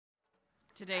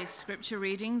Today's scripture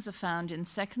readings are found in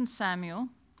 2 Samuel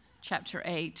chapter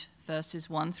 8, verses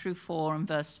 1 through 4 and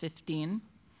verse 15,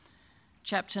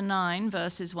 chapter 9,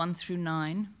 verses 1 through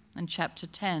 9, and chapter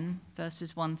 10,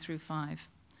 verses 1 through 5.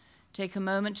 Take a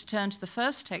moment to turn to the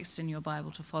first text in your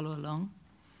Bible to follow along.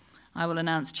 I will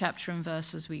announce chapter and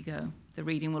verse as we go. The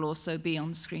reading will also be on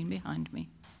the screen behind me.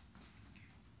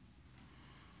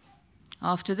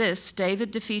 After this,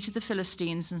 David defeated the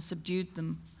Philistines and subdued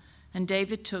them. And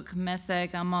David took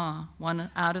Metheg-Ammah,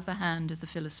 one out of the hand of the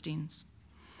Philistines.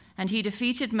 And he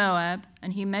defeated Moab,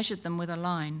 and he measured them with a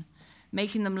line,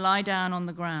 making them lie down on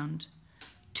the ground.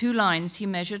 2 lines he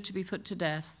measured to be put to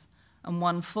death, and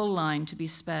 1 full line to be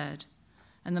spared.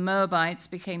 And the Moabites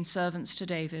became servants to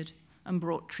David and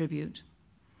brought tribute.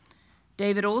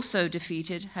 David also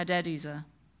defeated Hadadezer,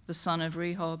 the son of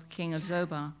Rehob, king of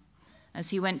Zobah,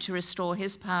 as he went to restore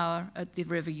his power at the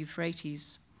river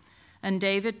Euphrates. And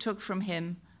David took from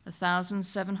him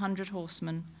 1,700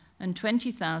 horsemen and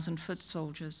 20,000 foot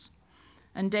soldiers.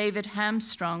 And David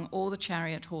hamstrung all the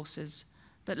chariot horses,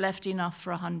 but left enough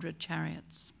for 100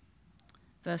 chariots.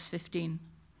 Verse 15.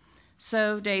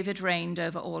 So David reigned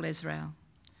over all Israel,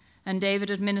 and David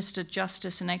administered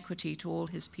justice and equity to all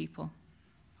his people.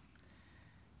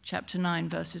 Chapter 9,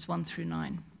 verses 1 through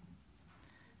 9.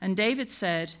 And David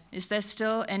said, "Is there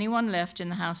still anyone left in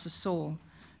the house of Saul,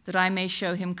 that I may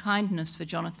show him kindness for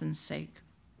Jonathan's sake?"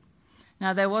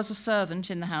 Now there was a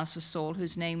servant in the house of Saul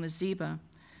whose name was Ziba,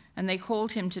 and they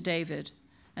called him to David.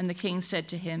 And the king said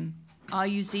to him, "Are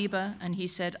you Ziba?" And he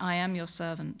said, "I am your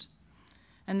servant."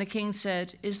 And the king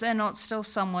said, "Is there not still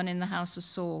someone in the house of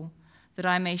Saul, that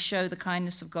I may show the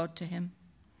kindness of God to him?"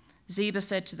 Ziba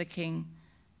said to the king,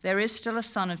 "There is still a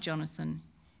son of Jonathan.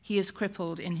 He is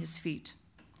crippled in his feet."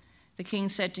 The king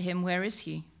said to him, "Where is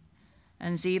he?"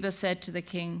 And Ziba said to the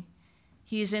king,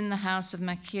 "He is in the house of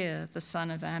Machir, the son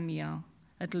of Ammiel,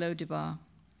 at Lo-debar."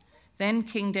 Then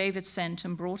King David sent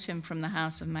and brought him from the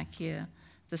house of Machir,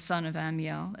 the son of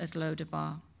Ammiel, at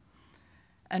Lo-debar.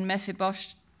 And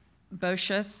Mephibosheth,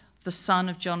 the son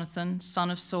of Jonathan,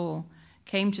 son of Saul,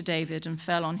 came to David and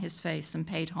fell on his face and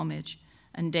paid homage.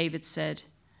 And David said,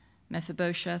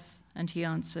 "Mephibosheth," and he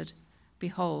answered,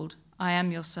 "Behold, I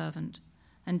am your servant."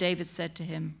 And David said to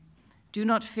him, "Do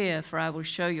not fear, for I will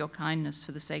show your kindness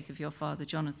for the sake of your father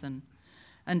Jonathan.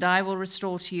 And I will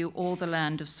restore to you all the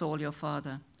land of Saul your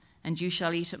father, and you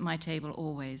shall eat at my table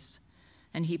always."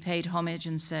 And he paid homage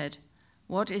and said,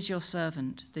 "What is your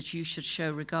servant, that you should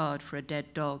show regard for a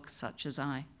dead dog such as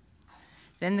I?"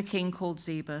 Then the king called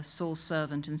Ziba, Saul's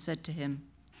servant, and said to him,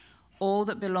 "All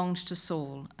that belonged to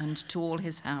Saul and to all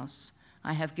his house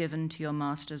I have given to your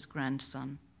master's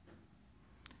grandson."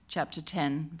 Chapter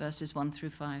 10, verses 1 through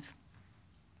 5.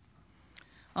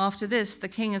 After this, the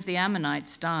king of the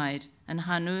Ammonites died, and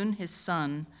Hanun his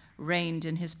son reigned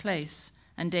in his place.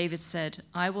 And David said,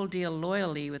 "I will deal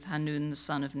loyally with Hanun the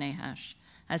son of Nahash,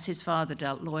 as his father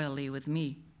dealt loyally with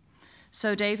me."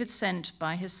 So David sent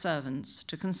by his servants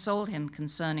to console him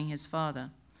concerning his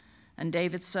father. And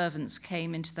David's servants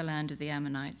came into the land of the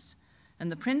Ammonites.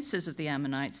 And the princes of the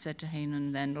Ammonites said to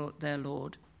Hanun their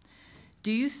lord,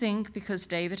 "Do you think because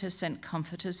David has sent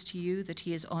comforters to you that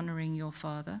he is honoring your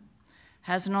father?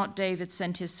 Has not David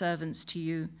sent his servants to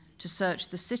you to search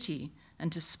the city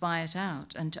and to spy it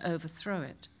out and to overthrow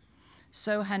it?"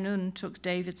 So Hanun took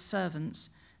David's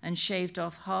servants and shaved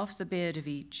off half the beard of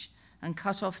each and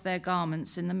cut off their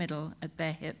garments in the middle at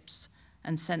their hips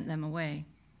and sent them away.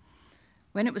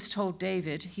 When it was told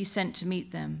David, he sent to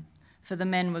meet them, for the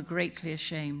men were greatly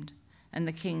ashamed. And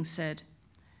the king said,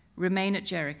 "Remain at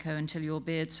Jericho until your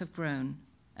beards have grown,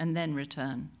 and then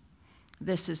return."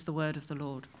 This is the word of the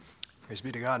Lord. Praise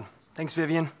be to God. Thanks,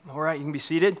 Vivian. All right, you can be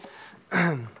seated.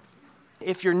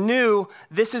 If you're new,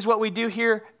 this is what we do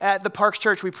here at the Parks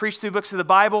Church. We preach through books of the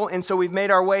Bible, and so we've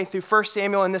made our way through 1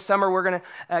 Samuel, and this summer we're going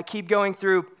to keep going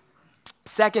through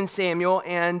 2 Samuel,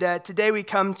 and today we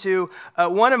come to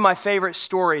one of my favorite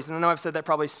stories, and I know I've said that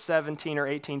probably 17 or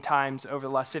 18 times over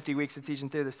the last 50 weeks of teaching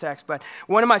through this text, but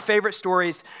one of my favorite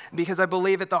stories because I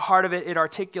believe at the heart of it, it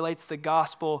articulates the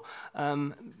gospel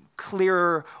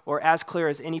clearer or as clear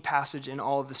as any passage in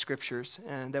all of the scriptures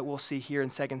that we'll see here in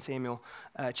 2 Samuel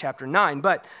chapter 9.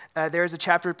 But there's a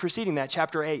chapter preceding that,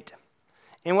 chapter 8.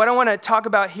 And what I want to talk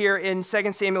about here in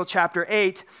 2 Samuel chapter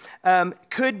 8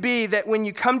 could be that when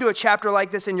you come to a chapter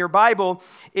like this in your Bible,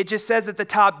 it just says at the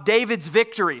top, David's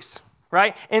victories.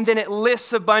 right? And then it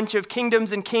lists a bunch of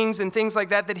kingdoms and kings and things like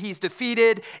that he's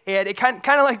defeated. And it kind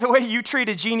of like the way you treat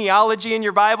a genealogy in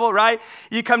your Bible, right?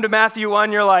 You come to Matthew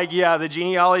 1, you're like, yeah, the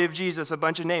genealogy of Jesus, a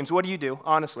bunch of names. What do,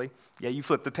 honestly? Yeah, you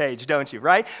flip the page, don't you,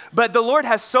 right? But the Lord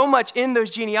has so much in those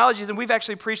genealogies, and we've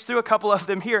actually preached through a couple of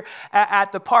them here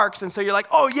at the Parks. And so you're like,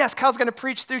 oh, yes, Kyle's going to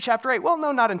preach through chapter 8. Well,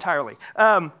 no, not entirely.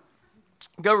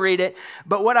 Go read it.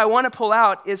 But what I want to pull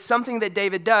out is something that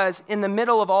David does in the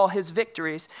middle of all his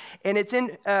victories, and it's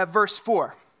in verse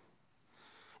 4.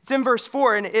 It's in verse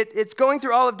 4, and it's going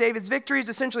through all of David's victories,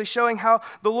 essentially showing how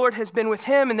the Lord has been with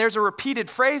him, and there's a repeated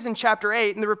phrase in chapter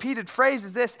 8, and the repeated phrase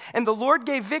is this: and the Lord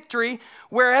gave victory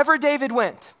wherever David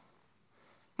went.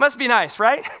 Must be nice,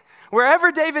 right?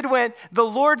 Wherever David went, the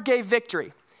Lord gave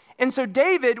victory. And so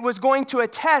David was going to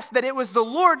attest that it was the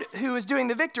Lord who was doing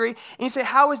the victory. And you say,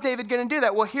 how is David going to do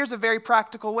that? Well, here's a very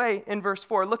practical way in verse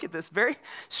 4. Look at this very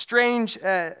strange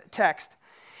text.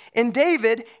 And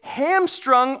David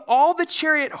hamstrung all the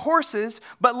chariot horses,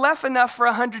 but left enough for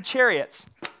 100 chariots.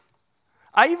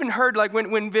 I even heard, like,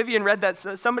 when Vivian read that,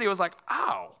 somebody was like,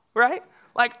 ow, right?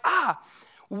 Like,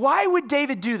 why would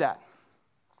David do that?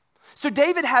 So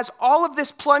David has all of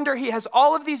this plunder, he has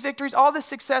all of these victories, all this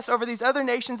success over these other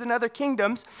nations and other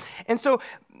kingdoms. And so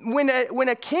when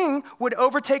a king would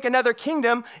overtake another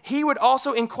kingdom, he would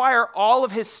also inquire all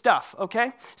of his stuff,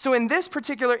 okay? So in this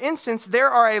particular instance, there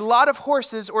are a lot of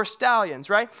horses or stallions,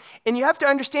 right? And you have to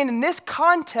understand, in this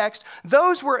context,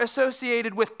 those were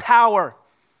associated with power,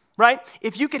 right?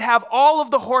 If you could have all of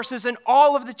the horses and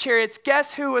all of the chariots,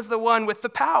 guess who was the one with the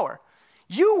power?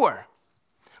 You were.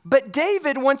 But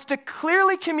David wants to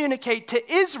clearly communicate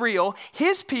to Israel,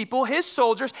 his people, his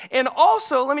soldiers, and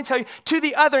also, let me tell you, to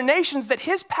the other nations, that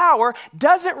his power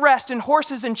doesn't rest in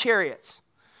horses and chariots.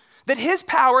 That his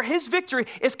power, his victory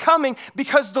is coming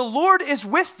because the Lord is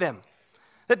with them.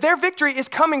 That their victory is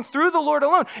coming through the Lord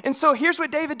alone. And so here's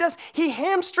what David does. He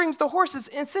hamstrings the horses.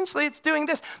 Essentially, it's doing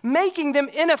this, making them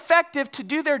ineffective to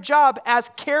do their job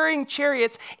as carrying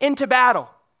chariots into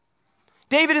battle.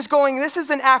 David is going, this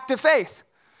is an act of faith.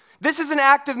 This is an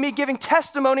act of me giving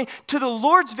testimony to the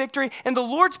Lord's victory and the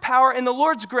Lord's power and the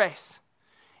Lord's grace.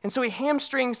 And so he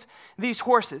hamstrings these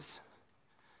horses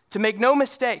to make no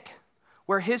mistake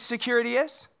where his security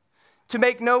is, to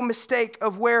make no mistake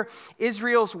of where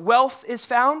Israel's wealth is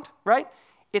found, right?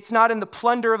 It's not in the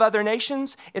plunder of other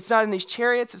nations. It's not in these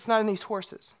chariots. It's not in these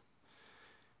horses.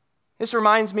 This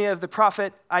reminds me of the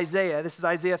prophet Isaiah. This is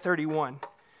Isaiah 31.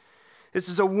 This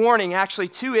is a warning actually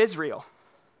to Israel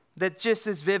that's just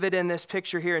as vivid in this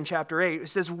picture here in chapter 8. It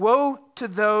says, woe to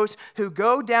those who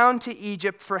go down to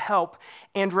Egypt for help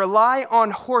and rely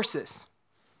on horses.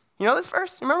 You know this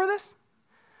verse? Remember this?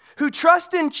 Who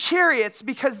trust in chariots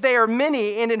because they are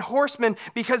many and in horsemen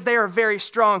because they are very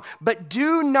strong, but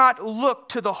do not look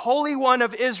to the Holy One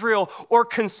of Israel or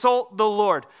consult the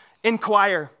Lord.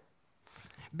 Inquire.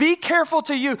 Be careful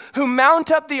to you who mount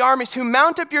up the armies, who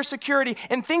mount up your security,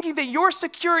 and thinking that your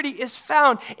security is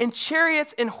found in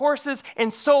chariots and horses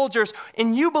and soldiers,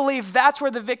 and you believe that's where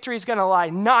the victory is going to lie,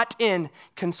 not in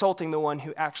consulting the one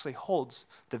who actually holds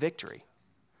the victory.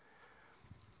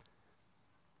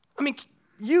 I mean,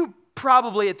 you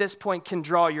probably at this point can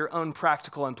draw your own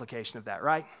practical implication of that,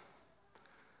 right?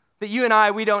 That you and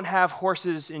I, we don't have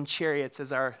horses and chariots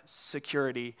as our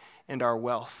security and our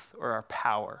wealth or our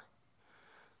power.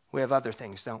 We have other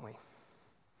things, don't we?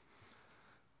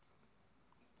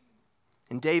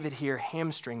 And David here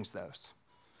hamstrings those.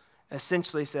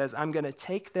 Essentially says, I'm going to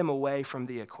take them away from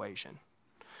the equation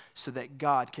so that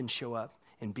God can show up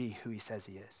and be who he says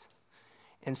he is.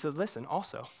 And so listen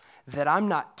also, that I'm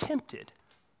not tempted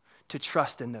to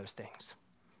trust in those things.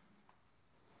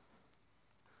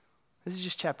 This is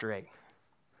just chapter 8.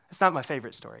 It's not my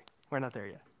favorite story. We're not there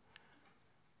yet.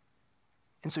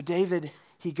 And so David,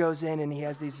 he goes in and he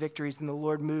has these victories and the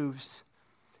Lord moves.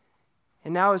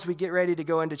 And now as we get ready to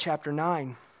go into chapter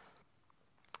 9,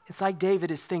 it's like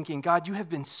David is thinking, God, you have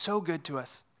been so good to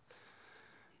us.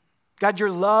 God,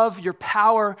 your love, your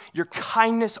power, your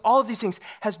kindness, all of these things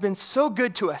has been so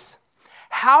good to us.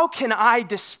 Who can I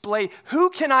display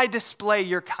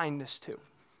your kindness to?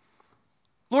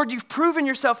 Lord, you've proven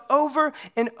yourself over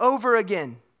and over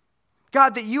again.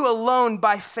 God, that you alone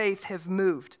by faith have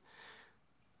moved.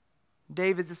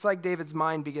 It's like David's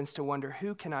mind begins to wonder,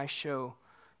 who can I show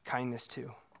kindness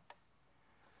to?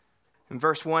 In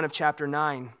verse 1 of chapter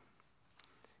 9,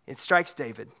 it strikes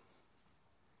David.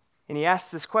 And he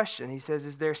asks this question. He says,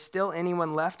 is there still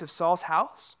anyone left of Saul's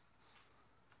house?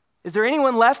 Is there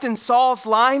anyone left in Saul's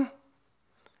line?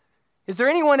 Is there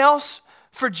anyone else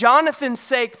for Jonathan's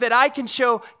sake that I can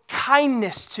show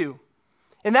kindness to?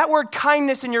 And that word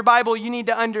kindness in your Bible, you need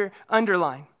to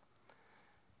underline.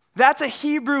 That's a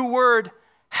Hebrew word,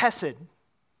 hesed.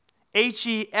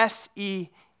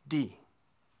 H-E-S-E-D.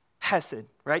 Hesed,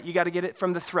 right? You got to get it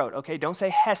from the throat, okay? Don't say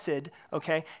hesed,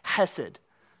 okay? Hesed.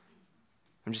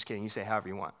 I'm just kidding. You say however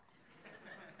you want.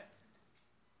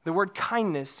 The word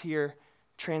kindness here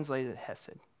translated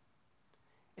hesed.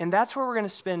 And that's where we're going to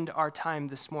spend our time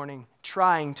this morning,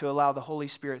 trying to allow the Holy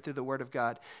Spirit through the Word of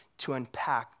God to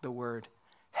unpack the word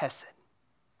hesed.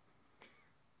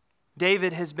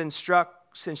 David has been struck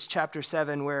since chapter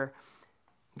 7 where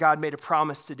God made a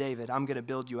promise to David, I'm going to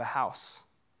build you a house,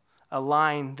 a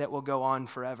line that will go on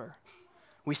forever.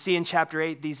 We see in chapter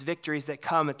 8 these victories that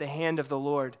come at the hand of the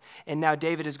Lord. And now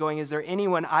David is going, is there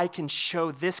anyone I can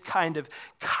show this kind of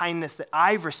kindness that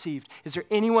I've received? Is there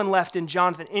anyone left in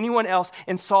Jonathan, anyone else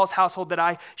in Saul's household that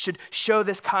I should show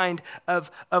this kind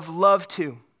of love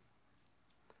to?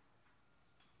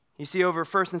 You see, over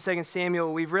 1 and 2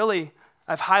 Samuel,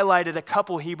 I've highlighted a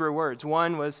couple Hebrew words.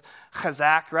 One was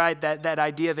chazak, right? That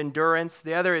idea of endurance.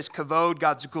 The other is kavod,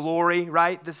 God's glory,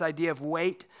 right? This idea of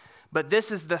weight. But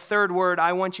this is the third word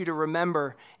I want you to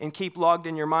remember and keep logged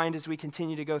in your mind as we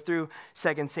continue to go through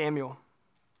 2 Samuel.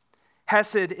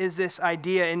 Hesed is this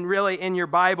idea, and really in your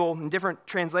Bible, in different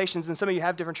translations, and some of you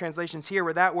have different translations here,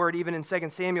 where that word, even in 2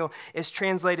 Samuel, is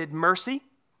translated mercy,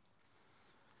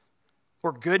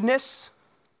 or goodness,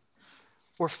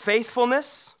 or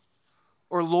faithfulness,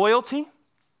 or loyalty.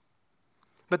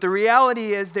 But the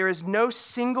reality is there is no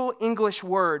single English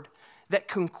word that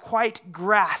can quite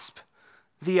grasp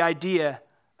the idea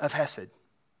of hesed.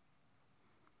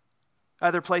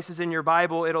 Other places in your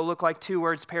Bible, it'll look like two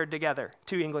words paired together,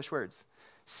 two English words.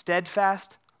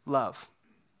 Steadfast love,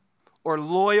 or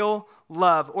loyal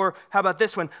love, or how about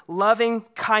this one? Loving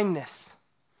kindness.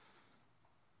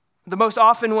 The most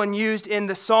often one used in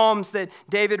the Psalms that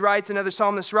David writes and other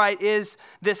psalmists write is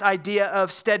this idea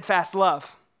of steadfast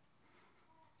love.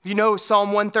 You know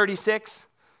Psalm 136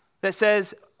 that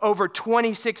says, over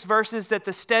 26 verses that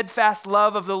the steadfast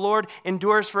love of the Lord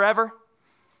endures forever?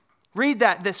 Read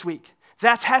that this week.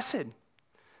 That's hesed.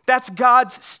 That's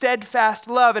God's steadfast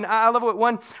love. And I love what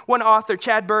one author,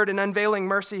 Chad Bird, in Unveiling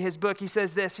Mercy, his book, he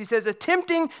says this. He says,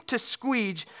 attempting to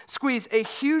squeeze a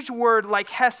huge word like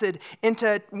hesed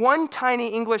into one tiny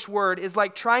English word is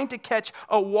like trying to catch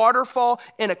a waterfall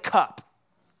in a cup.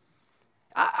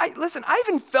 Listen, I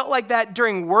even felt like that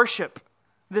during worship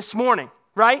this morning,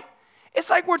 right? It's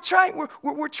like we're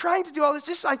trying to do all this,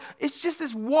 just like it's just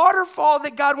this waterfall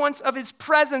that God wants of his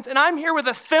presence, and I'm here with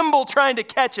a thimble trying to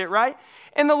catch it, right?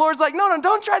 And the Lord's like, no,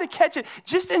 don't try to catch it.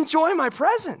 Just enjoy my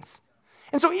presence.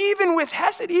 And so even with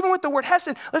hesed, even with the word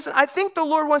hesed, listen, I think the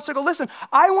Lord wants to go, listen,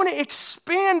 I want to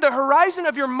expand the horizon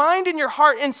of your mind and your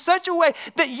heart in such a way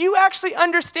that you actually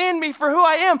understand me for who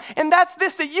I am. And that's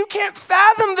this, that you can't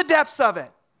fathom the depths of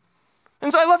it.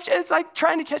 And so I love, it's like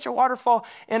trying to catch a waterfall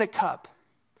in a cup.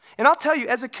 And I'll tell you,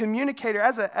 as a communicator,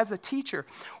 as a teacher,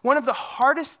 one of the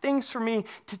hardest things for me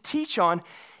to teach on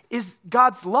is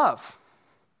God's love.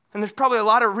 And there's probably a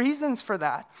lot of reasons for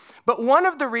that. But one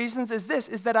of the reasons is this,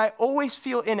 is that I always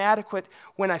feel inadequate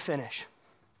when I finish.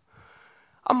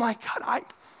 I'm like, God,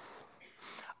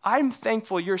 I'm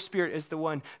thankful your Spirit is the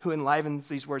one who enlivens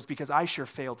these words because I sure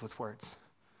failed with words.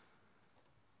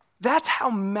 That's how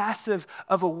massive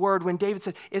of a word when David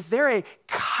said, is there a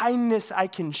kindness I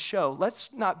can show?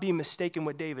 Let's not be mistaken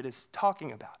what David is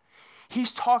talking about.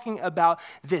 He's talking about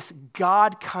this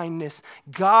God kindness,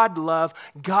 God love,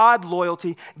 God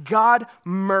loyalty, God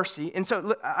mercy. And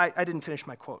so I didn't finish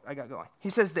my quote. I got going.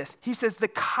 He says this. He says, the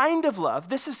kind of love,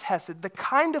 this is hesed, the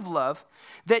kind of love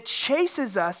that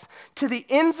chases us to the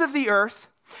ends of the earth,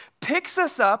 picks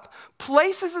us up,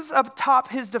 places us up top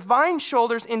his divine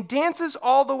shoulders, and dances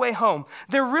all the way home.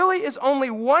 There really is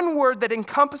only one word that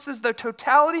encompasses the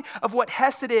totality of what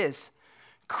hesed is: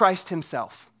 Christ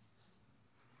himself.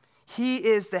 He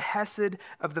is the hesed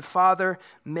of the Father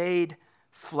made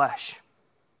flesh.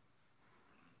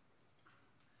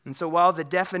 And so while the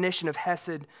definition of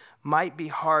hesed might be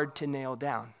hard to nail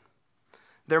down,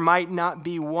 there might not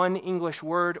be one English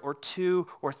word or two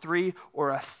or three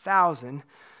or 1,000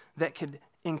 that could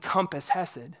encompass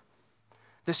hesed.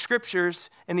 The scriptures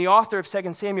and the author of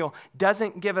 2 Samuel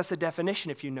doesn't give us a definition,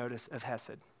 if you notice, of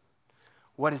hesed.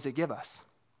 What does it give us?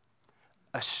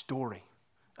 A story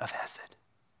of hesed.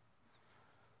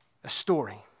 A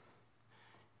story.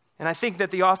 And I think that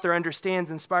the author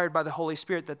understands, inspired by the Holy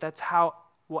Spirit, that that's how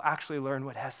we'll actually learn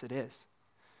what hesed is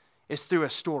through a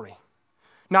story.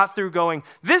 Not through going,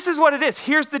 this is what it is.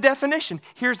 Here's the definition.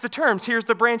 Here's the terms. Here's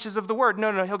the branches of the word.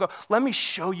 No. He'll go, let me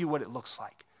show you what it looks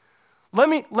like. Let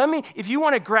me, if you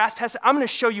want to grasp Hesed, I'm going to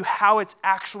show you how it's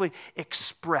actually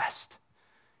expressed.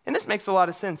 And this makes a lot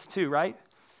of sense too, right?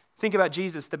 Think about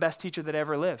Jesus, the best teacher that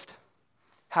ever lived.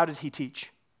 How did he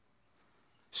teach?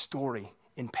 Story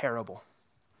in parable.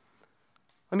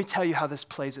 Let me tell you how this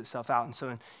plays itself out. And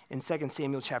so in 2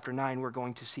 Samuel chapter 9, we're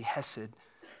going to see Hesed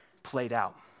played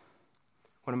out.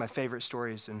 One of my favorite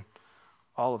stories in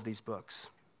all of these books.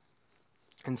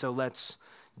 And so let's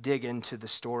dig into the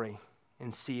story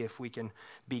and see if we can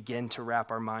begin to wrap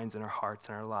our minds and our hearts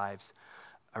and our lives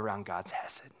around God's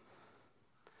Hesed.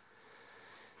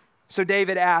 So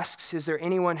David asks, is there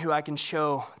anyone who I can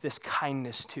show this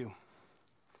kindness to?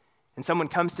 And someone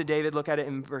comes to David, look at it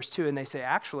in verse 2, and they say,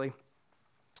 actually,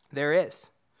 there is.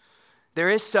 There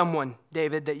is someone,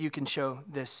 David, that you can show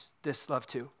this love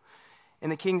to.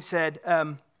 And the king said,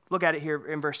 look at it here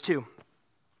in verse 2.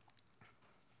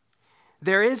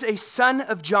 There is a son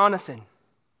of Jonathan.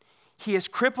 He is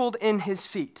crippled in his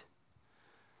feet.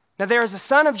 Now there is a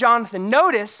son of Jonathan.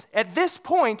 Notice, at this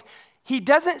point, he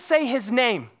doesn't say his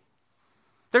name.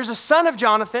 There's a son of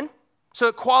Jonathan, so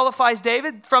it qualifies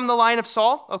David from the line of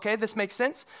Saul. Okay, this makes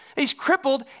sense. He's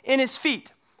crippled in his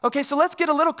feet. Okay, so let's get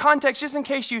a little context just in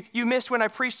case you missed when I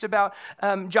preached about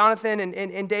Jonathan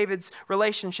and David's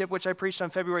relationship, which I preached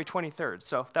on February 23rd.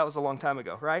 So that was a long time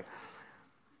ago, right?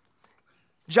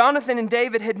 Jonathan and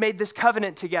David had made this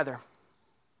covenant together.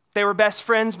 They were best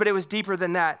friends, but it was deeper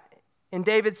than that. And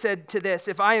David said to this,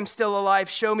 if I am still alive,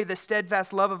 show me the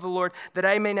steadfast love of the Lord that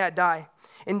I may not die.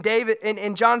 And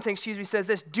Jonathan says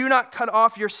this, do not cut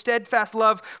off your steadfast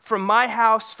love from my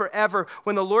house forever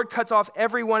when the Lord cuts off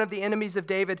every one of the enemies of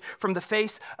David from the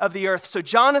face of the earth. So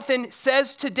Jonathan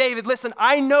says to David, listen,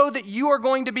 I know that you are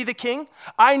going to be the king.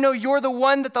 I know you're the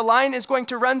one that the line is going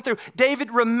to run through.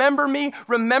 David, remember me,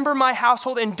 remember my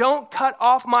household, and don't cut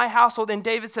off my household. And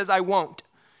David says, I won't.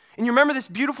 And you remember this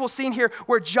beautiful scene here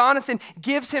where Jonathan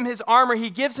gives him his armor, he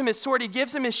gives him his sword, he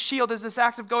gives him his shield as this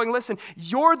act of going, listen,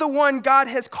 you're the one God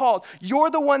has called. You're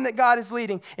the one that God is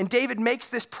leading. And David makes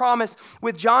this promise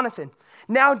with Jonathan.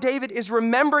 Now David is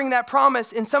remembering that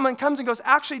promise, and someone comes and goes,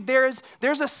 actually,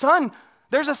 there's a son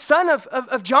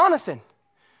of Jonathan,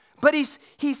 but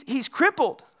he's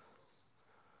crippled.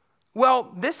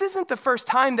 Well, this isn't the first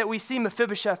time that we see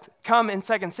Mephibosheth come in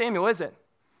 2 Samuel, is it?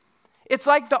 It's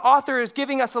like the author is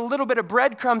giving us a little bit of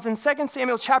breadcrumbs. In 2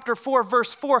 Samuel chapter 4,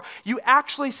 verse 4, you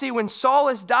actually see when Saul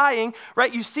is dying,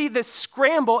 right, you see this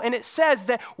scramble, and it says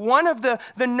that one of the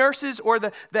nurses or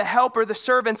the help or the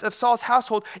servants of Saul's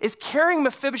household is carrying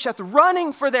Mephibosheth,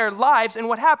 running for their lives, and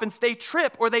what happens? They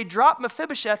trip or they drop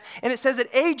Mephibosheth, and it says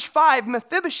at age 5,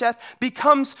 Mephibosheth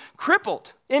becomes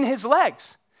crippled in his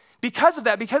legs because of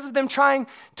that, because of them trying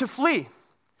to flee.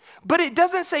 But it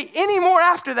doesn't say any more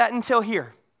after that until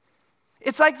here.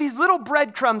 It's like these little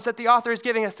breadcrumbs that the author is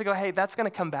giving us to go, hey, that's going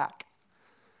to come back.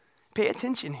 Pay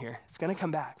attention here. It's going to come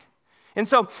back. And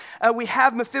so we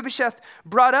have Mephibosheth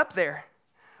brought up there.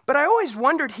 But I always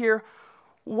wondered here,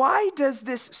 why does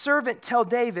this servant tell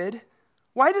David,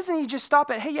 why doesn't he just stop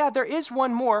at, hey, yeah, there is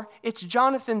one more. It's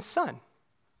Jonathan's son.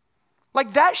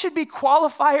 Like that should be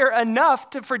qualifier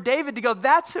enough for David to go,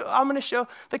 that's who I'm going to show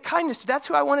the kindness to. That's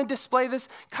who I want to display this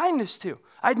kindness to.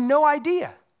 I had no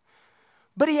idea.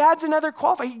 But he adds another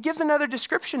qualifier. He gives another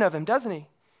description of him, doesn't he?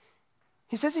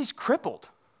 He says he's crippled.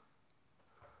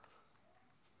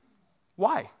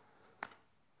 Why?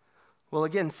 Well,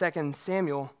 again, 2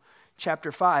 Samuel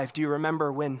chapter 5, do you remember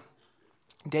when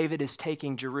David is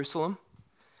taking Jerusalem?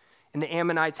 And the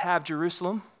Ammonites have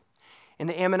Jerusalem. And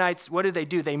the Ammonites, what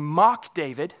do? They mock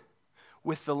David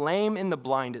with the lame and the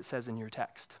blind, it says in your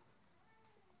text.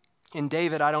 And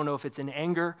David, I don't know if it's in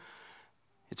anger,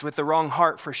 it's with the wrong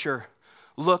heart for sure,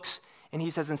 looks, and he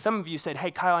says, and some of you said,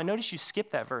 hey, Kyle, I noticed you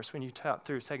skipped that verse when you taught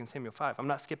through 2 Samuel 5. I'm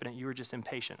not skipping it. You were just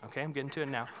impatient, okay? I'm getting to it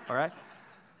now, all right?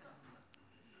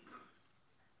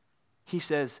 He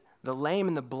says, the lame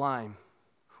and the blind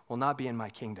will not be in my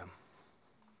kingdom.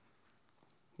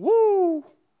 Woo!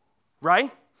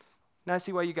 Right? Now I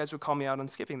see why you guys would call me out on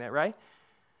skipping that, right?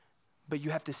 But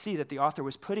you have to see that the author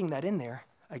was putting that in there,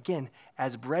 again,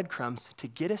 as breadcrumbs to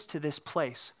get us to this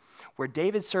place where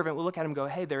David's servant will look at him and go,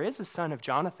 hey, there is a son of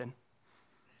Jonathan,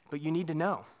 but you need to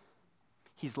know,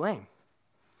 he's lame,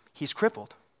 he's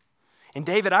crippled. And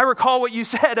David, I recall what you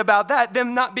said about that,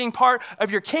 them not being part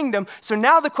of your kingdom. So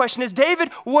now the question is, David,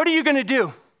 what are you going to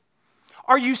do?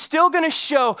 Are you still going to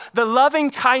show the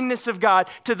loving kindness of God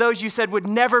to those you said would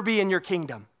never be in your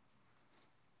kingdom?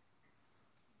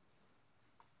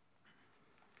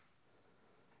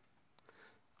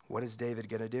 What is David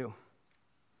going to do?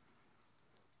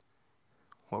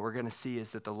 What we're going to see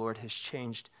is that the Lord has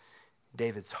changed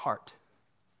David's heart.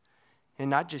 and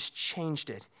not just changed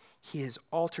it, he has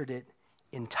altered it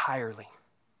entirely.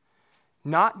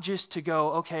 Not just to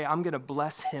go, okay, I'm going to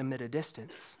bless him at a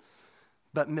distance,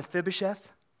 but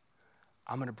Mephibosheth,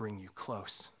 I'm going to bring you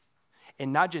close.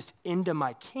 And not just into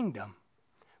my kingdom,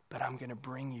 but I'm going to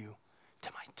bring you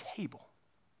to my table.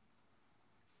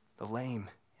 The lame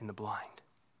and the blind.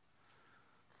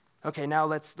 Okay, now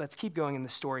let's keep going in the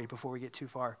story before we get too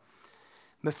far.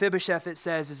 Mephibosheth, it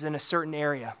says, is in a certain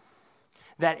area.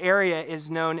 That area is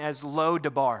known as Lo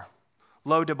Debar.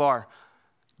 Lo Debar.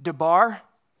 Debar,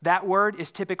 that word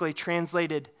is typically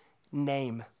translated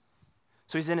name.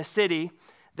 So he's in a city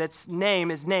that's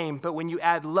name is name, but when you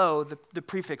add lo, the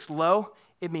prefix lo,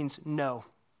 it means no.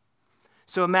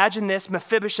 So imagine this,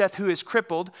 Mephibosheth, who is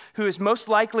crippled, who is most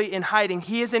likely in hiding.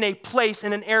 He is in a place,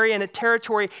 in an area, in a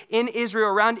territory in Israel,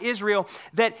 around Israel,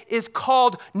 that is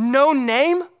called no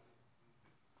name.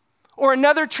 Or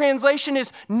another translation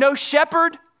is no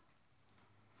shepherd,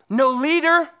 no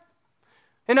leader.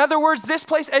 In other words, this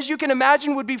place, as you can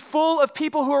imagine, would be full of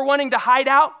people who are wanting to hide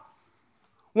out,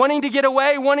 wanting to get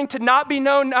away, wanting to not be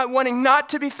known, wanting not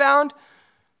to be found,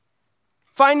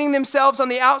 finding themselves on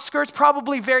the outskirts,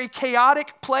 probably very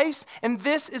chaotic place. And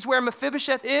this is where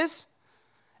Mephibosheth is,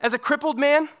 as a crippled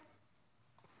man,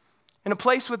 in a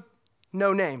place with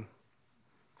no name.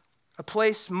 A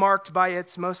place marked by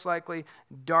its most likely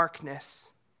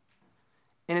darkness.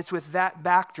 And it's with that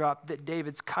backdrop that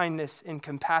David's kindness and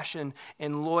compassion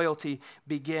and loyalty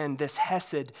begin. This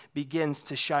hesed begins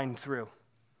to shine through.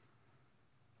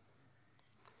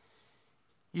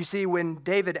 You see, when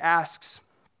David asks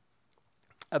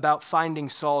about finding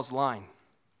Saul's line,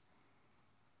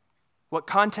 what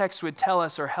context would tell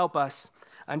us or help us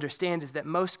understand is that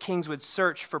most kings would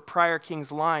search for prior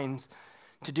kings' lines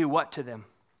to do what to them?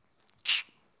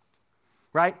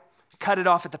 Right? Cut it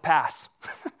off at the pass.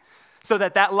 So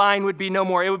that line would be no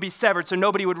more. It would be severed. So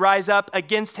nobody would rise up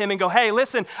against him and go, hey,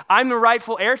 listen, I'm the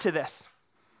rightful heir to this.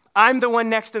 I'm the one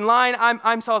next in line.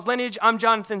 I'm Saul's lineage. I'm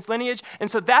Jonathan's lineage. And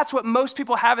so that's what most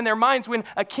people have in their minds when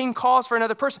a king calls for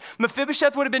another person.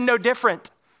 Mephibosheth would have been no different.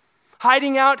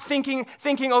 Hiding out, thinking,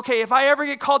 okay, if I ever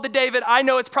get called to David, I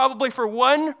know it's probably for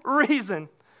one reason,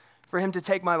 for him to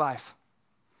take my life.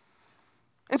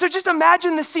 And so just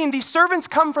imagine the scene. These servants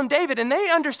come from David, and they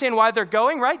understand why they're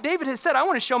going, right? David has said, I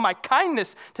want to show my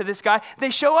kindness to this guy. They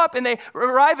show up, and they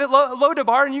arrive at Lo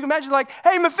Debar, and you can imagine like,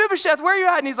 hey, Mephibosheth, where are you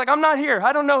at? And he's like, I'm not here.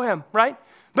 I don't know him, right?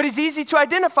 But he's easy to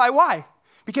identify. Why?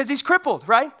 Because he's crippled,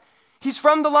 right? He's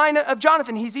from the line of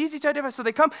Jonathan. He's easy to identify. So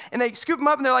they come, and they scoop him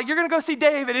up, and they're like, you're going to go see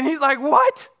David. And he's like,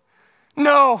 what?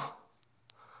 No.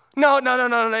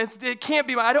 It can't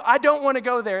be. I don't want to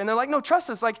go there. And they're like, no, trust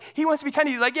us. Like, he wants to be kind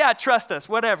of, he's like, yeah, trust us,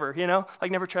 whatever, Like,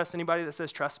 never trust anybody that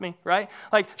says, trust me, right?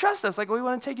 Like, trust us. Like, we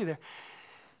want to take you there.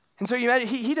 And so you imagine,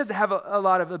 he doesn't have a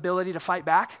lot of ability to fight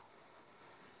back.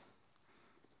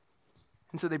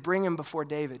 And so they bring him before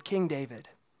David, King David.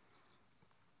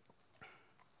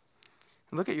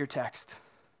 And look at your text.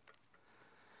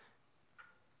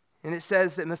 And it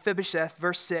says that Mephibosheth,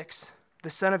 verse 6, the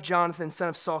son of Jonathan, son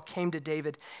of Saul, came to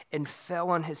David and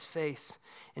fell on his face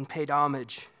and paid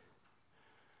homage.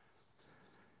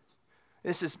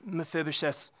 This is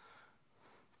Mephibosheth's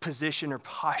position or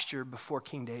posture before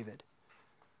King David.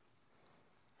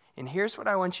 And here's what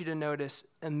I want you to notice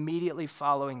immediately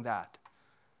following that.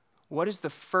 What is the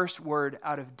first word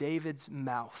out of David's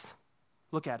mouth?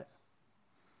 Look at it.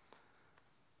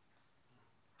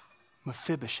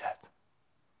 Mephibosheth.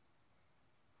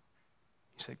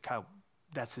 You said, Kyle,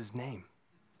 that's his name.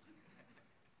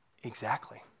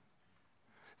 Exactly.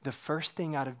 The first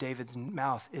thing out of David's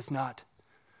mouth is not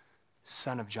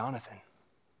son of Jonathan.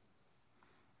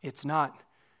 It's not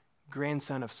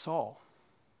grandson of Saul.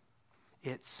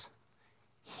 It's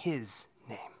his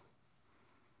name.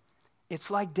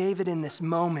 It's like David in this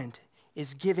moment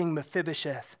is giving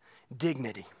Mephibosheth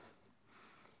dignity.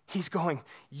 He's going,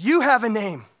 you have a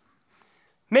name.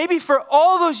 Maybe for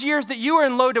all those years that you were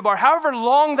in Lo Debar, however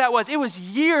long that was, it was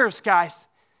years, guys,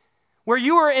 where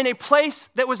you were in a place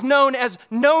that was known as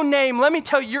no name. Let me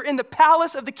tell you, you're in the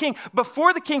palace of the king,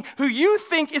 before the king, who you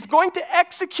think is going to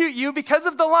execute you because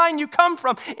of the line you come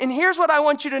from. And here's what I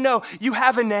want you to know. You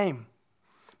have a name,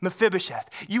 Mephibosheth.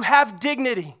 You have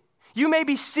dignity. You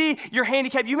maybe see you're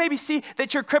handicapped. You maybe see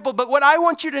that you're crippled. But what I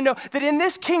want you to know, that in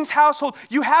this king's household,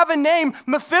 you have a name,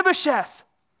 Mephibosheth.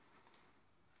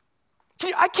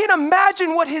 I can't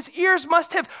imagine what his ears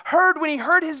must have heard when he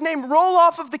heard his name roll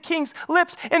off of the king's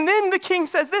lips. And then the king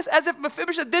says this, as if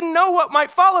Mephibosheth didn't know what might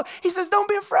follow. He says, don't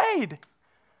be afraid.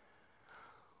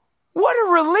 What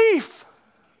a relief.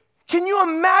 Can you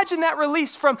imagine that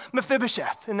release from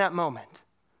Mephibosheth in that moment?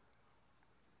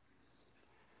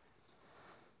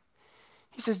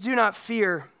 He says, do not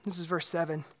fear. This is verse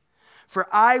 7. For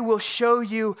I will show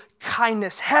you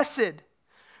kindness, hesed,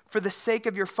 for the sake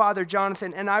of your father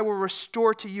Jonathan, and I will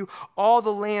restore to you all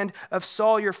the land of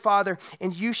Saul your father,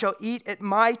 and you shall eat at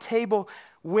my table.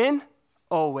 When?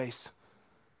 Always.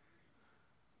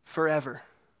 Forever.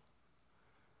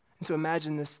 And so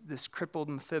imagine this crippled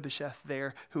Mephibosheth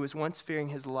there who was once fearing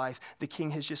his life. The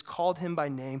king has just called him by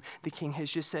name. The king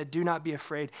has just said, do not be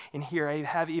afraid. And here I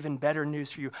have even better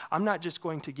news for you. I'm not just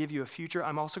going to give you a future.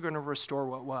 I'm also going to restore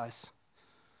what was.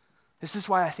 This is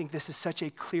why I think this is such a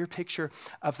clear picture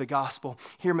of the gospel.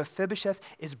 Here Mephibosheth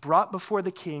is brought before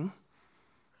the king.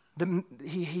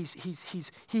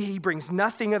 He brings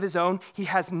nothing of his own. He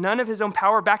has none of his own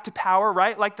power, back to power,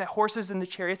 right? Like the horses and the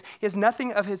chariots. He has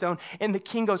nothing of his own. And the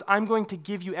king goes, I'm going to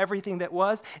give you everything that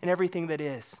was and everything that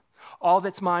is. All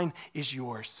that's mine is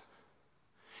yours.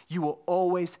 You will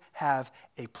always have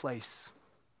a place.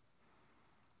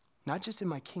 Not just in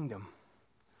my kingdom,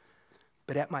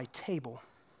 but at my table.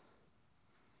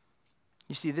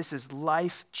 You see, this is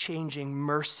life-changing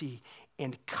mercy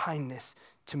and kindness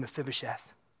to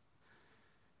Mephibosheth.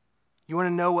 You want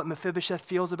to know what Mephibosheth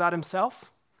feels about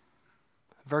himself?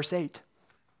 Verse 8.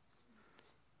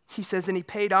 He says, and he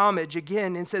paid homage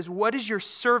again and says, what is your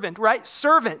servant, right?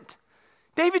 Servant.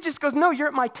 David just goes, no, you're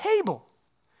at my table.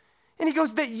 And he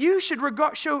goes, that you should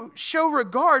show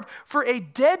regard for a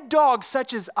dead dog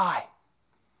such as I.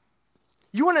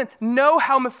 You want to know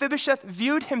how Mephibosheth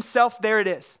viewed himself? There it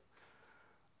is.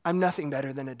 I'm nothing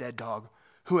better than a dead dog.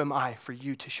 Who am I for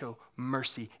you to show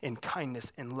mercy and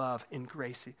kindness and love and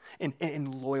grace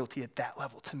and loyalty at that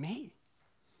level to me?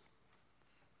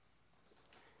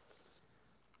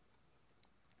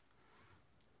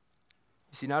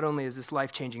 You see, not only is this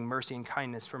life-changing mercy and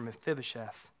kindness for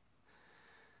Mephibosheth,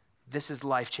 this is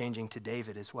life-changing to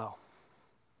David as well.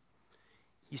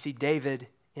 You see, David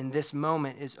in this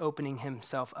moment is opening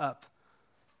himself up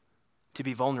to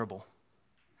be vulnerable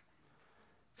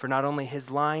for not only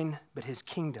his line, but his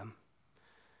kingdom,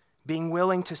 being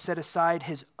willing to set aside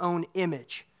his own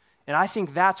image. And I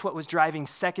think that's what was driving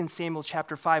 2 Samuel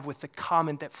chapter 5 with the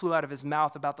comment that flew out of his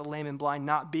mouth about the lame and blind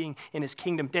not being in his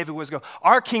kingdom. David was going,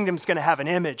 our kingdom's going to have an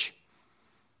image,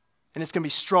 and it's going to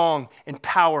be strong and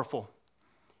powerful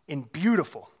and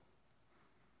beautiful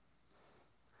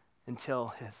until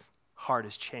his heart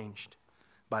is changed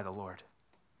by the Lord.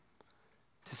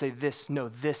 To say this, no,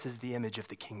 this is the image of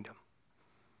the kingdom.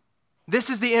 This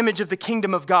is the image of the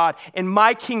kingdom of God. And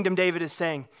my kingdom, David is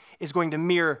saying, is going to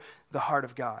mirror the heart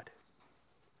of God.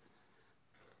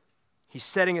 He's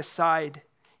setting aside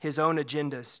his own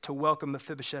agendas to welcome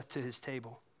Mephibosheth to his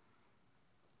table.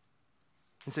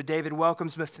 And so David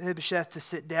welcomes Mephibosheth to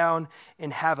sit down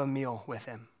and have a meal with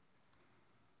him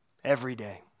every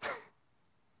day.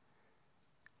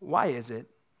 Why is it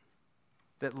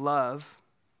that love,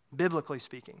 biblically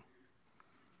speaking,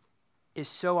 is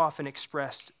so often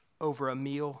expressed over a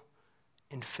meal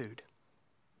and food?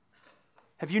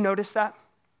 Have you noticed that?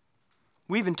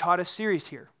 We even taught a series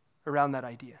here around that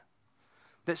idea.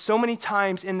 That so many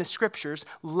times in the scriptures,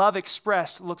 love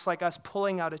expressed looks like us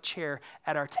pulling out a chair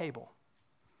at our table.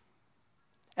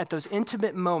 At those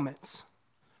intimate moments,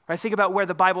 right? Think about where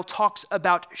the Bible talks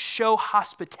about show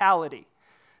hospitality.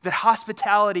 That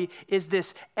hospitality is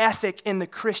this ethic in the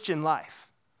Christian life.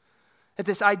 That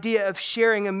this idea of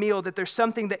sharing a meal, that there's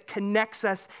something that connects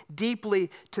us deeply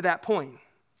to that point,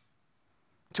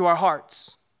 to our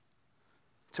hearts,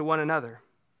 to one another.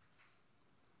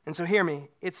 And so hear me,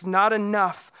 it's not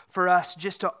enough for us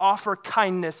just to offer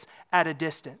kindness at a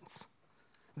distance.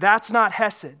 That's not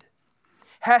Hesed.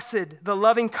 Hesed, the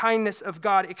loving kindness of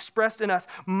God expressed in us,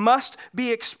 must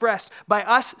be expressed by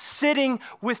us sitting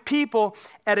with people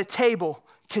at a table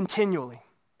continually.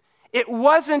 It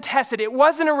wasn't Hesed. It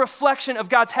wasn't a reflection of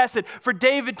God's Hesed for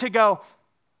David to go,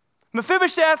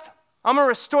 Mephibosheth, I'm going to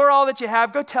restore all that you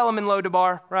have. Go tell him in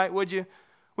Lodabar, right? Would you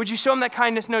show him that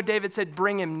kindness? No, David said,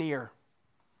 bring him near.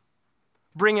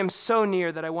 Bring him so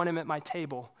near that I want him at my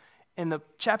table. And the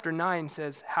chapter 9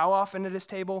 says, how often at his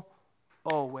table?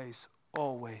 Always,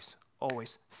 always,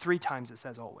 always. 3 times it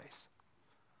says always.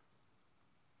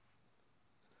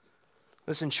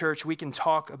 Listen, church, we can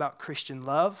talk about Christian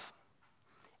love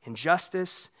and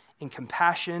justice and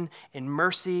compassion and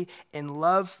mercy and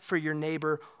love for your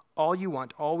neighbor all you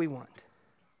want, all we want.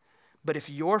 But if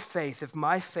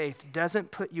my faith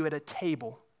doesn't put you at a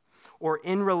table or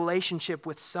in relationship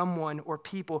with someone or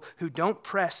people who don't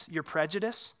press your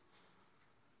prejudice,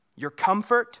 your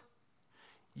comfort,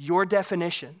 your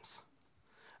definitions,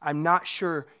 I'm not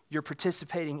sure you're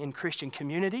participating in Christian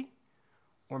community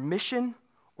or mission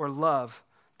or love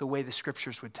the way the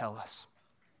scriptures would tell us.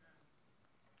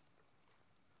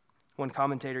 One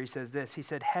commentator, he says this. He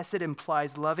said, Hesed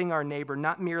implies loving our neighbor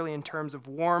not merely in terms of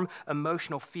warm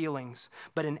emotional feelings,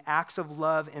 but in acts of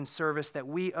love and service that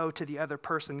we owe to the other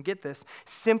person. Get this,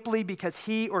 simply because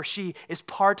he or she is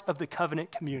part of the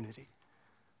covenant community.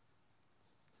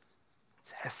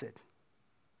 It's Hesed.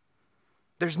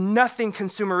 There's nothing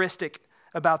consumeristic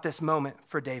about this moment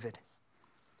for David.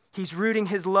 He's rooting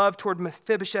his love toward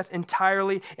Mephibosheth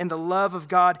entirely in the love of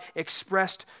God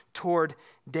expressed toward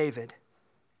David.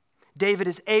 David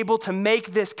is able to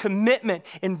make this commitment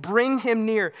and bring him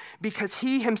near because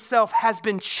he himself has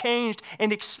been changed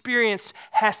and experienced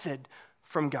Hesed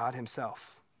from God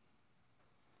himself.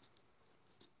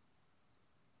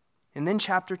 And then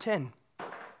chapter 10.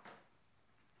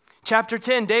 Chapter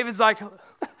 10, David's like,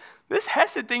 this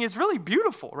Hesed thing is really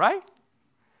beautiful, right?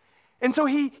 And so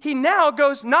he now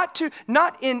goes not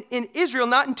in Israel,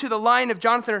 not into the line of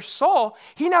Jonathan or Saul.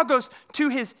 He now goes to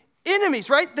his enemies,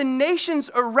 right? The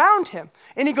nations around him.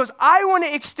 And he goes, I want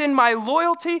to extend my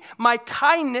loyalty, my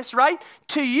kindness, right,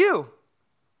 to you.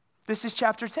 This is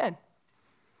chapter 10.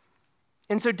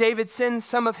 And so David sends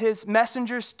some of his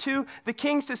messengers to the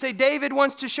kings to say, David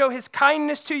wants to show his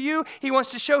kindness to you. He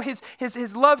wants to show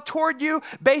his love toward you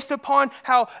based upon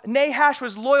how Nahash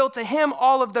was loyal to him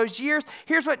all of those years.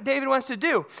 Here's what David wants to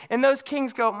do. And those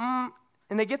kings go,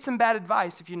 and they get some bad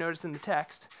advice, if you notice in the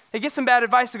text. They get some bad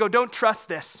advice to go, don't trust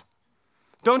this.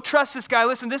 Don't trust this guy.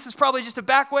 Listen, this is probably just a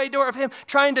back way door of him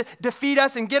trying to defeat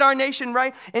us and get our nation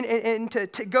right and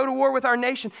to go to war with our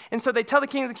nation. And so they tell the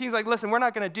kings like, listen, we're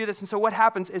not going to do this. And so what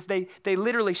happens is they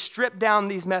literally strip down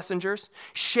these messengers,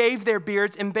 shave their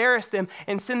beards, embarrass them,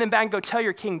 and send them back and go, tell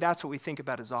your king that's what we think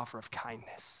about his offer of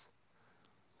kindness.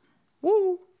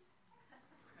 Woo!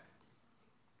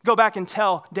 Go back and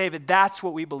tell David that's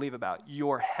what we believe about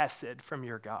your Hesed from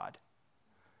your God.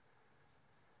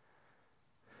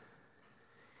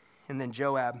 And then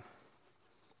Joab.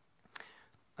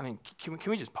 I mean, can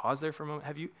we just pause there for a moment?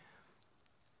 Have you,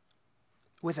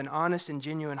 with an honest and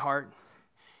genuine heart,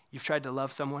 you've tried to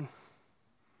love someone?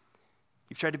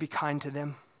 You've tried to be kind to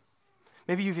them?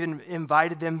 Maybe you've even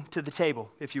invited them to the table,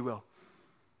 if you will.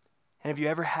 And have you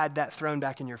ever had that thrown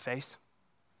back in your face?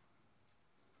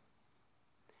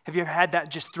 Have you ever had that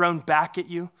just thrown back at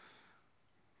you?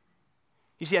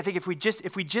 You see, I think if we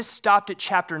just stopped at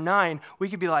chapter 9, we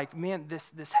could be like, man,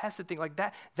 this Hesed thing, like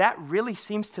that really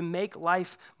seems to make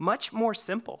life much more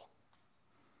simple.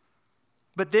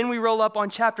 But then we roll up on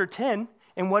chapter 10,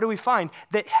 and what do we find?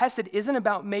 That Hesed isn't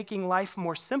about making life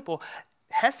more simple.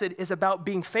 Hesed is about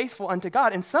being faithful unto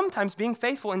God, and sometimes being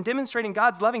faithful and demonstrating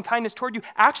God's loving kindness toward you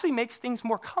actually makes things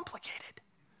more complicated.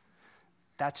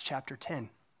 That's chapter 10.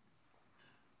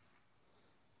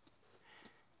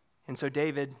 And so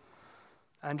David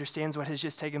understands what has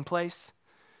just taken place.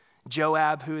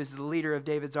 Joab, who is the leader of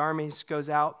David's armies, goes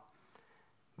out.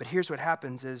 But here's what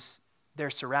happens is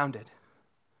they're surrounded.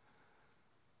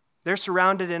 They're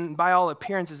surrounded, and by all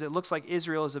appearances, it looks like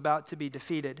Israel is about to be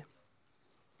defeated.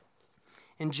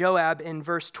 And Joab, in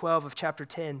verse 12 of chapter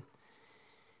 10,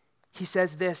 he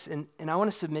says this, and I want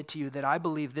to submit to you that I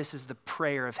believe this is the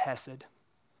prayer of Hesed.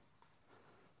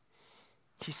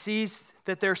 He sees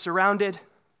that they're surrounded,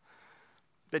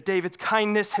 that David's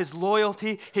kindness, his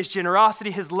loyalty, his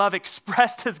generosity, his love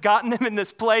expressed has gotten them in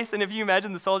this place. And if you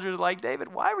imagine the soldiers are like,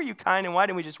 David, why were you kind and why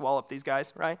didn't we just wall up these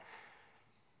guys, right?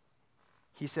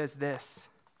 He says this,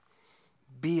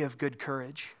 be of good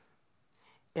courage,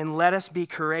 and let us be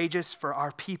courageous for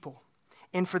our people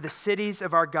and for the cities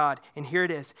of our God. And here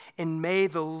it is, and may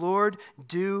the Lord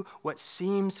do what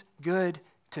seems good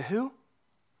to who?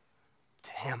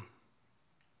 To him.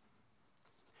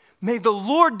 May the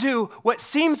Lord do what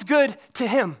seems good to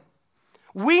him.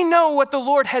 We know what the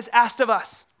Lord has asked of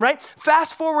us, right?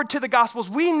 Fast forward to the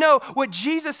Gospels. We know what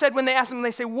Jesus said when they asked him,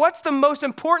 they say, what's the most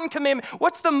important commandment?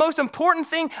 What's the most important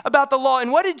thing about the law?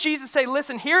 And what did Jesus say?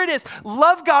 Listen, here it is.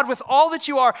 Love God with all that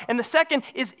you are. And the second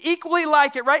is equally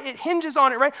like it, right? It hinges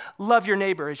on it, right? Love your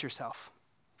neighbor as yourself.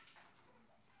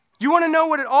 You want to know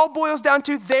what it all boils down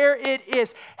to? There it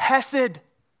is. Hesed.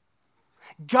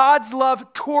 God's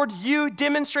love toward you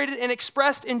demonstrated and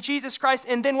expressed in Jesus Christ.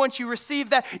 And then once you receive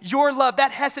that, your love,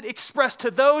 that Hesed expressed to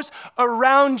those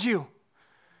around you.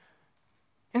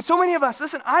 And so many of us,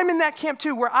 listen, I'm in that camp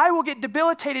too, where I will get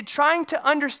debilitated trying to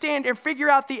understand and figure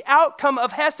out the outcome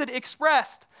of Hesed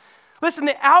expressed. Listen,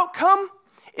 the outcome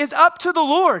is up to the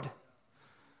Lord.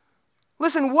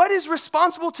 Listen, what is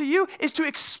responsible to you is to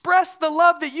express the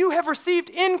love that you have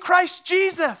received in Christ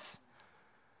Jesus.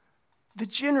 The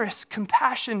generous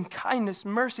compassion, kindness,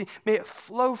 mercy, may it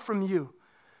flow from you.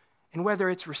 And whether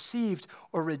it's received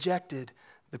or rejected,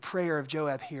 the prayer of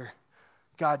Joab here,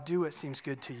 God, do what seems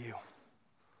good to you.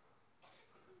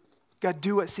 God,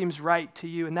 do what seems right to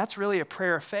you. And that's really a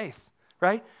prayer of faith,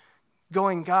 right?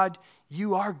 Going, God,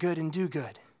 you are good and do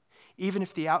good, even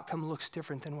if the outcome looks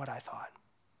different than what I thought.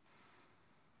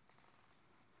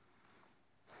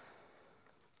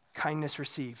 Kindness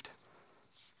received,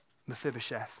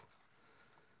 Mephibosheth.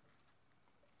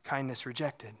 Kindness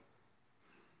rejected,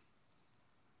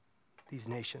 these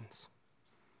nations.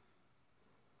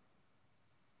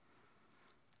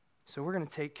 So we're going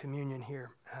to take communion here.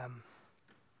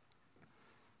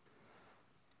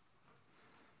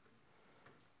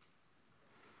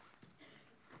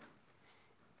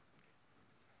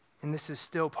 And this is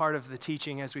still part of the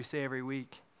teaching, as we say every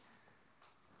week.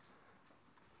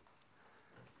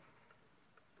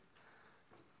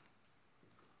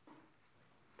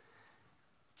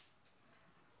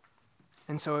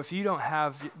 And so if you don't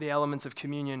have the elements of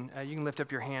communion, you can lift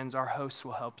up your hands. Our hosts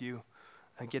will help you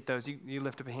get those. You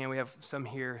lift up a hand. We have some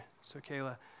here. So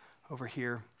Kayla, over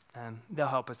here. They'll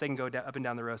help us. They can go up and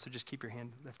down the row, so just keep your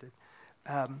hand lifted.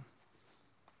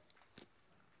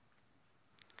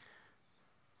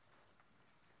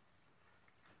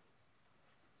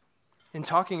 In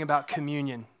talking about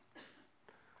communion,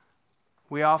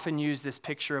 we often use this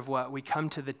picture of what? We come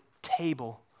to the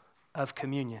table of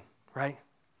communion, right?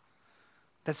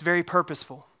 That's very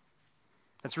purposeful.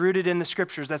 That's rooted in the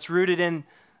scriptures. That's rooted in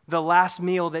the last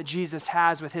meal that Jesus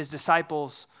has with his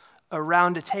disciples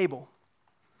around a table,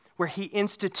 where he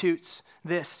institutes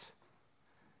this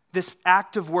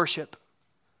act of worship,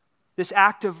 this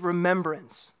act of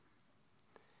remembrance.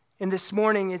 And this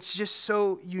morning, it's just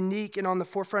so unique and on the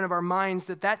forefront of our minds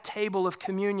that table of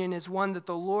communion is one that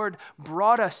the Lord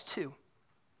brought us to.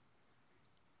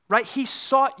 Right? He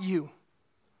sought you.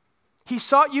 He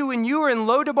sought you when you were in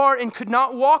Lodabar and could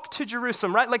not walk to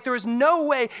Jerusalem, right? Like there was no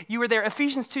way you were there.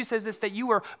 Ephesians 2 says this, that you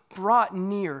were brought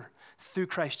near through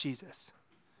Christ Jesus.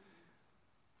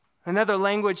 Another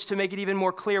language to make it even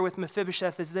more clear with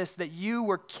Mephibosheth is this, that you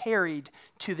were carried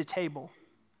to the table.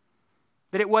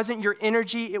 That it wasn't your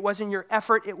energy, it wasn't your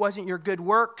effort, it wasn't your good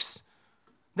works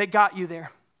that got you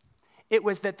there. It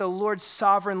was that the Lord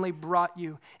sovereignly brought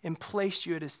you and placed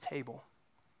you at his table.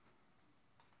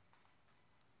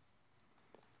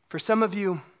 For some of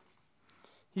you,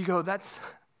 you go,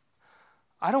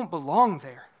 I don't belong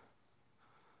there.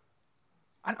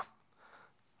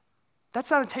 That's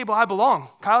not a table I belong,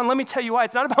 Kyle, and let me tell you why.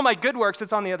 It's not about my good works,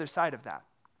 it's on the other side of that.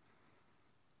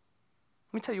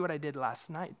 Let me tell you what I did last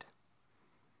night,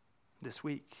 this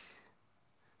week,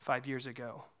 5 years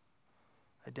ago,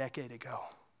 a decade ago,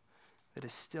 that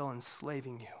is still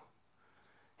enslaving you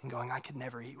and going, I could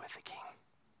never eat with the king.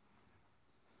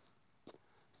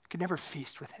 Could never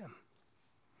feast with him.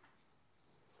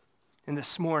 And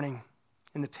this morning,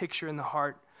 in the picture in the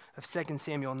heart of 2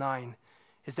 Samuel 9,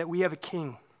 is that we have a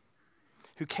king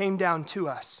who came down to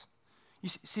us. You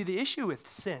see, the issue with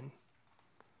sin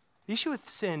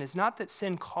is not that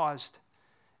sin caused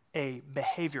a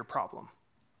behavior problem.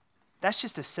 That's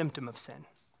just a symptom of sin.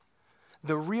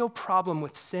 The real problem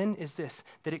with sin is this,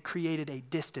 that it created a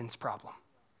distance problem.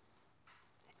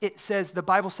 The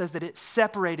Bible says that it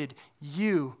separated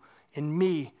you and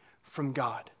me from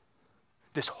God,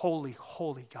 this holy,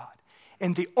 holy God.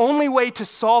 And the only way to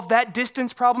solve that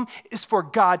distance problem is for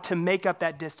God to make up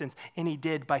that distance. And he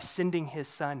did by sending his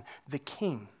son, the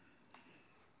king,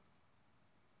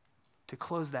 to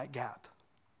close that gap,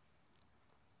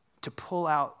 to pull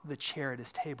out the chair at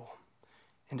his table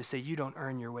and to say, you don't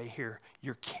earn your way here.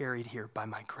 You're carried here by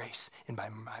my grace and by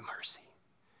my mercy.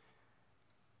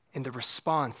 And the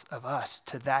response of us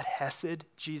to that hesed,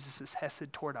 Jesus'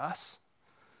 hesed toward us,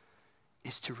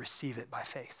 is to receive it by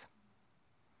faith.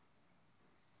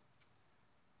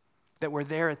 That we're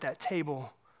there at that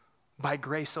table by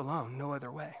grace alone, no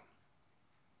other way.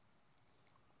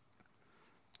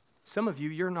 Some of you,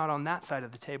 you're not on that side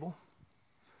of the table.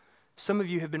 Some of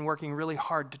you have been working really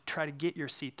hard to try to get your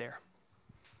seat there.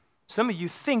 Some of you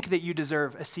think that you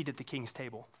deserve a seat at the king's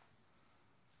table.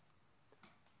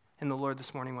 And the Lord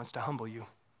this morning wants to humble you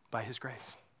by his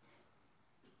grace.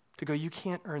 To go, you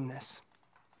can't earn this.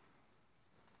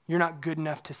 You're not good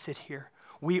enough to sit here.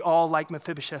 We all, like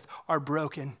Mephibosheth, are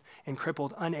broken and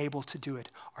crippled, unable to do it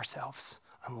ourselves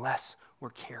unless we're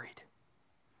carried.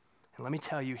 And let me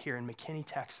tell you, here in McKinney,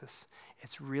 Texas,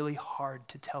 it's really hard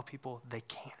to tell people they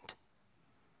can't.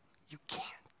 You can't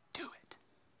do it.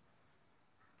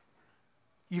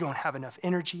 You don't have enough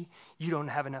energy. You don't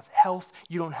have enough health.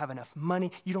 You don't have enough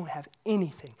money. You don't have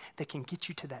anything that can get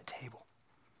you to that table.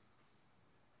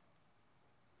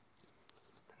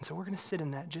 And so we're going to sit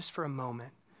in that just for a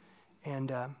moment.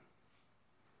 And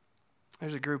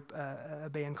there's a group, a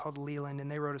band called Leland,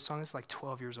 and they wrote a song that's like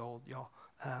 12 years old, y'all,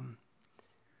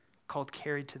 called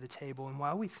Carried to the Table. And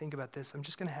while we think about this, I'm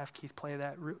just going to have Keith play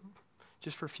that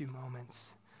just for a few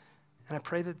moments. And I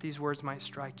pray that these words might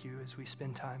strike you as we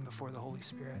spend time before the Holy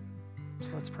Spirit. So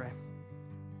let's pray.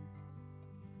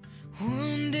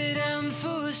 Wounded and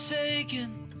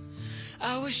forsaken,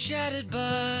 I was shattered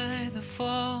by the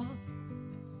fall.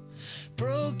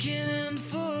 Broken and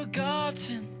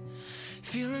forgotten,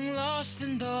 feeling lost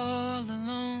and all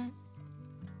alone.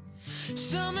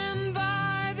 Summoned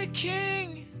by the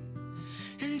King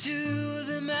into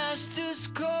the Master's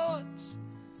courts,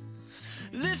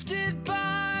 lifted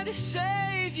by the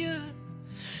Savior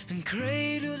and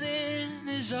cradled in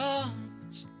his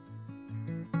arms.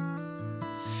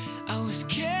 I was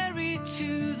carried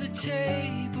to the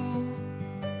table,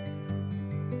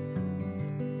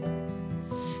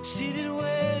 seated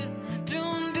where I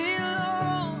don't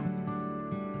belong,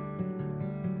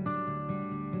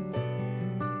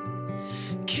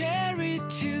 carried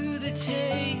to the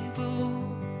table,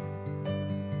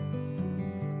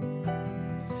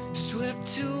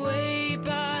 swept away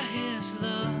by his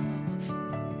love.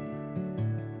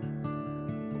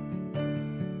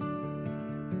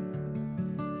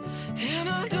 And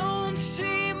I don't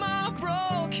see my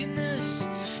brokenness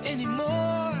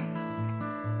anymore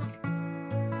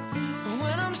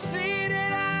when I'm seated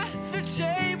at the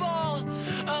table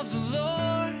of the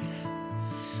Lord.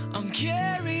 I'm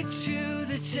carried to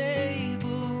the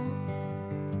table,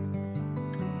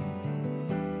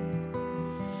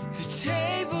 the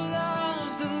table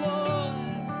of the Lord.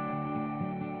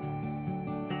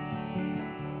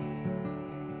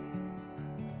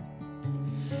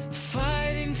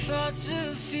 Fighting thoughts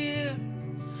of fear,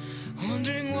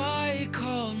 wondering why he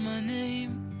called my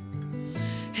name.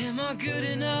 Am I good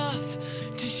enough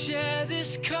to share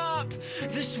this cup?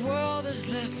 This world has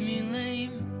left me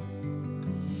lame.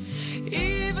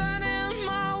 Even in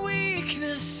my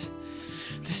weakness,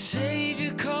 the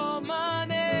Savior called my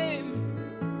name.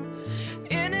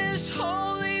 In his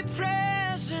holy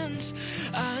presence,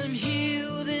 I'm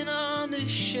healed and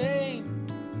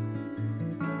unashamed.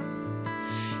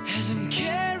 As I'm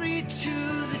carried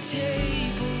to the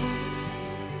table,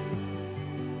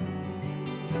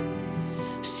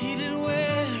 seated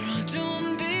where I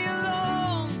don't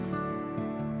belong,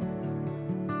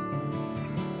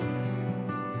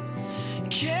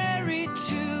 carried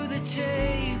to the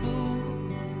table,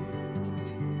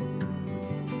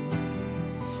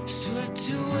 swept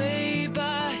away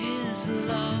by his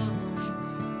love.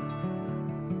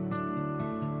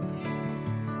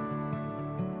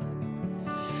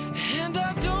 And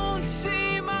I don't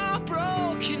see my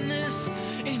brokenness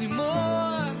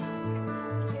anymore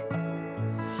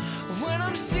when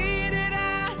I'm seated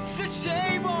at the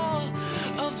table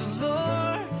of the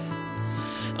Lord.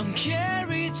 I'm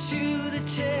carried to the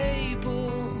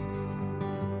table,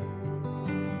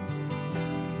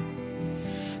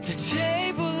 the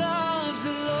table of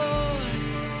the Lord.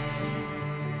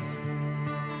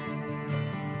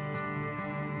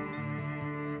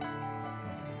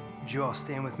 Would you all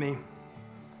stand with me?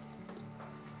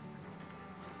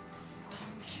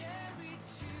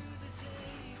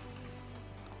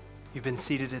 You've been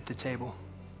seated at the table.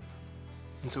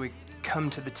 And so we come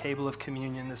to the table of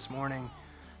communion this morning.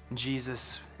 And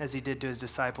Jesus, as he did to his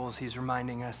disciples, he's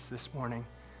reminding us this morning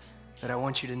that I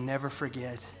want you to never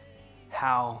forget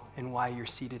how and why you're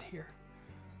seated here.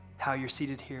 How you're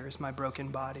seated here is my broken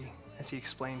body, as he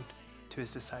explained to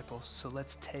his disciples. So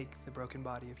let's take the broken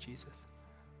body of Jesus.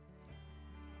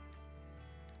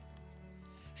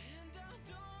 And I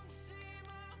don't see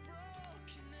my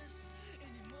brokenness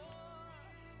anymore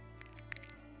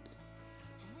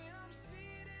when I'm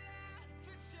seated at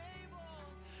the table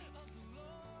of the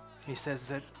Lord. He says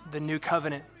that the new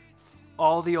covenant,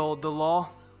 all the old, the law,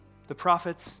 the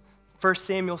prophets, 1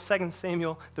 Samuel, 2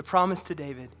 Samuel, the promise to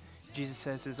David, Jesus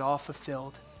says is all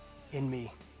fulfilled in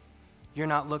me. You're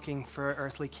not looking for an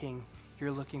earthly king.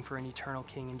 You're looking for an eternal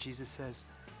king. And Jesus says,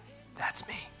 that's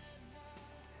me.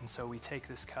 And so we take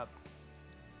this cup.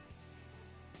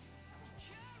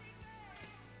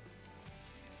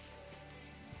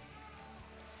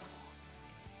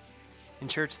 In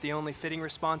church, the only fitting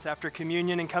response after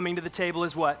communion and coming to the table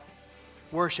is what?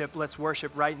 Worship. Let's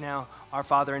worship right now our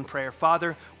Father in prayer.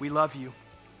 Father, we love you.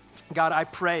 God, I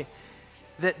pray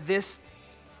that this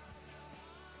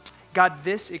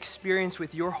experience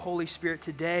with your Holy Spirit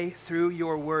today through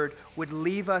your word would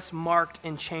leave us marked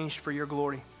and changed for your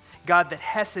glory. God, that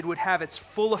Hesed would have its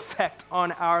full effect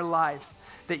on our lives,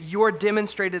 that your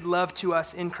demonstrated love to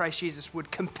us in Christ Jesus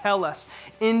would compel us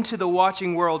into the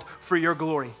watching world for your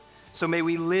glory. So may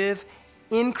we live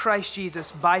in Christ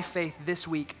Jesus by faith this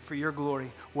week for your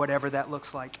glory, whatever that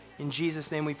looks like. In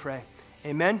Jesus' name we pray.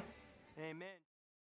 Amen.